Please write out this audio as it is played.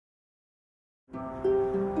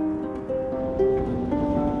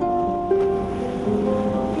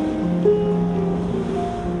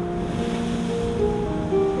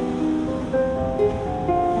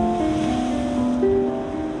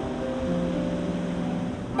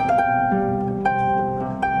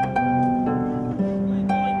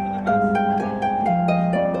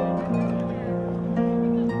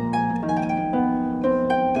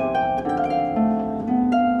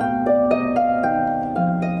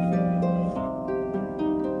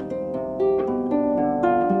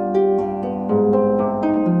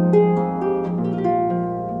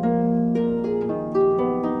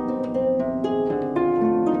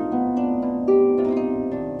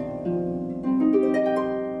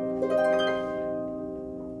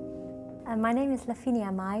My name is Lavinia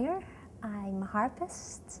Meijer. I'm a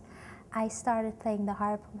harpist. I started playing the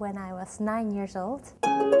harp when I was 9 years old.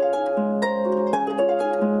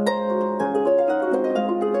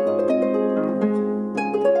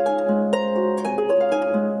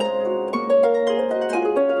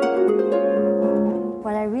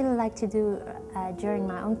 What I really like to do during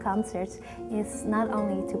my own concerts is not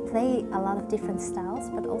only to play a lot of different styles,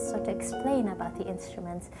 but also to explain about the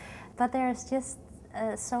instruments. But there's just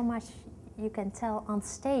so much you can tell on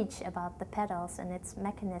stage about the pedals and its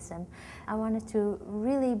mechanism. I wanted to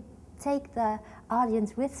really take the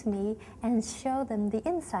audience with me and show them the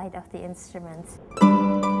inside of the instrument.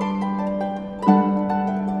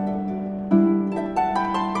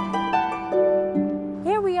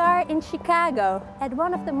 Here we are in Chicago at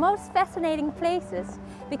one of the most fascinating places,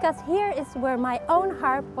 because here is where my own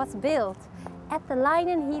harp was built, at the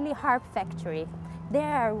Lyon Healy Harp Factory. They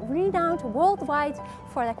are renowned worldwide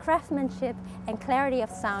for the craftsmanship and clarity of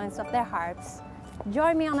sounds of their harps.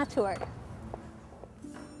 Join me on a tour.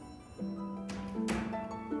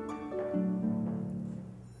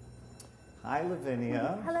 Hi,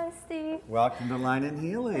 Lavinia. Hello, Steve. Welcome to Lyon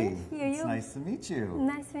Healy. Thank you. It's nice to meet you.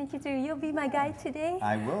 Nice to meet you too. You'll be my guide today?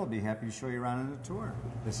 I will be happy to show you around on a tour.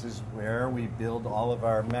 This is where we build all of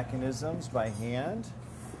our mechanisms by hand.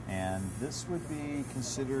 And this would be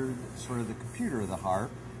considered sort of the computer of the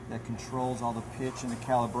harp that controls all the pitch and the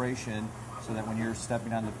calibration, so that when you're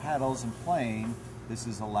stepping on the pedals and playing, this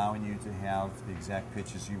is allowing you to have the exact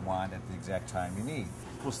pitches you want at the exact time you need.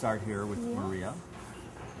 We'll start here with Maria,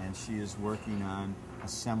 and she is working on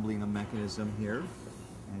assembling a mechanism here.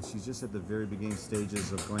 And she's just at the very beginning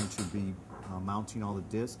stages of going to be mounting all the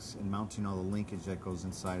discs and mounting all the linkage that goes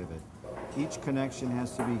inside of it. Each connection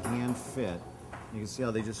has to be hand fit. You can see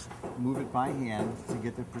how they just move it by hand to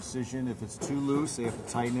get the precision. If it's too loose, they have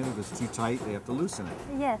to tighten it. If it's too tight, they have to loosen it.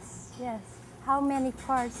 Yes, yes. How many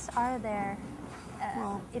parts are there?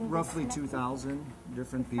 Well, roughly 2,000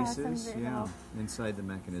 different pieces, inside the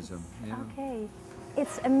mechanism. Yeah. Okay.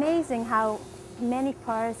 It's amazing how many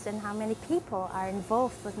parts and how many people are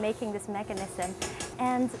involved with making this mechanism.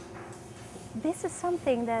 And this is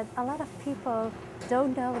something that a lot of people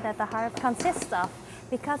don't know that the harp consists of,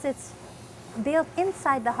 because it's built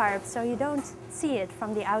inside the harp, so you don't see it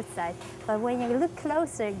from the outside. But when you look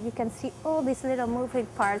closer, you can see all these little moving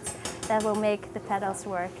parts that will make the pedals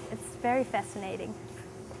work. It's very fascinating.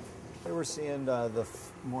 Here we're seeing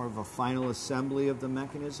more of a final assembly of the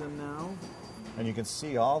mechanism now. And you can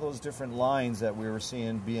see all those different lines that we were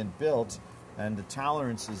seeing being built and the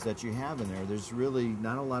tolerances that you have in there. There's really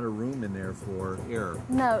not a lot of room in there for error.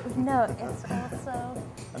 No, it's also...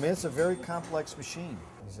 I mean, it's a very complex machine.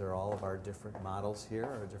 These are all of our different models here,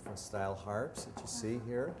 our different style harps that you see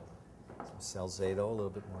here. Some Salzedo, a little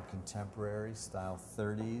bit more contemporary, style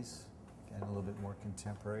 30s, and a little bit more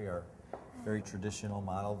contemporary. Our very traditional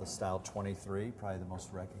model, the style 23, probably the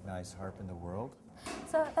most recognized harp in the world.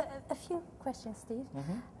 So a few questions, Steve.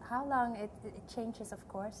 How long it changes, of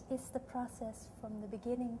course, is the process from the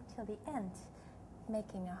beginning till the end,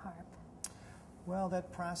 making a harp? Well,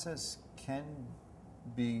 that process can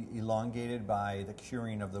be elongated by the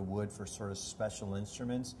curing of the wood for sort of special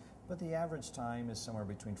instruments, but the average time is somewhere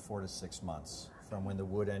between 4 to 6 months from when the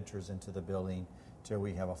wood enters into the building till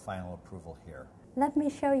we have a final approval here. Let me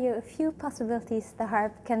show you a few possibilities the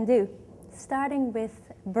harp can do, starting with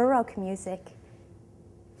Baroque music.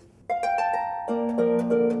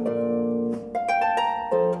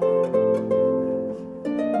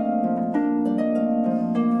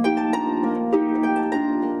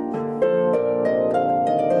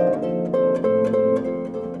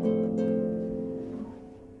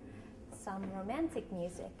 Some romantic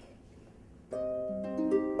music.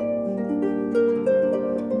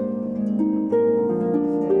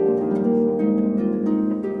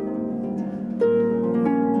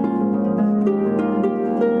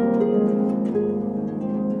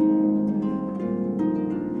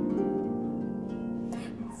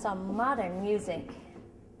 some modern music.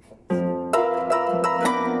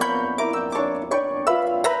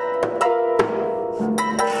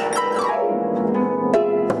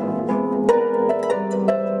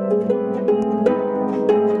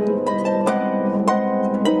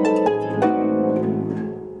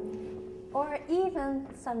 Or even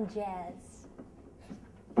some jazz.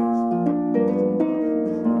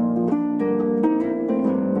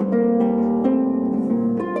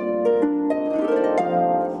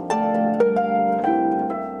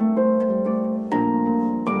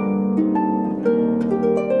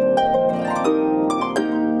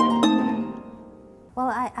 Well,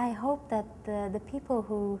 I hope that the people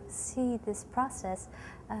who see this process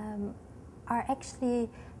are actually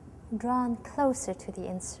drawn closer to the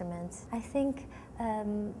instrument. I think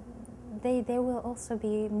they will also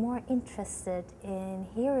be more interested in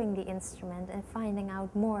hearing the instrument and finding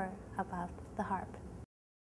out more about the harp.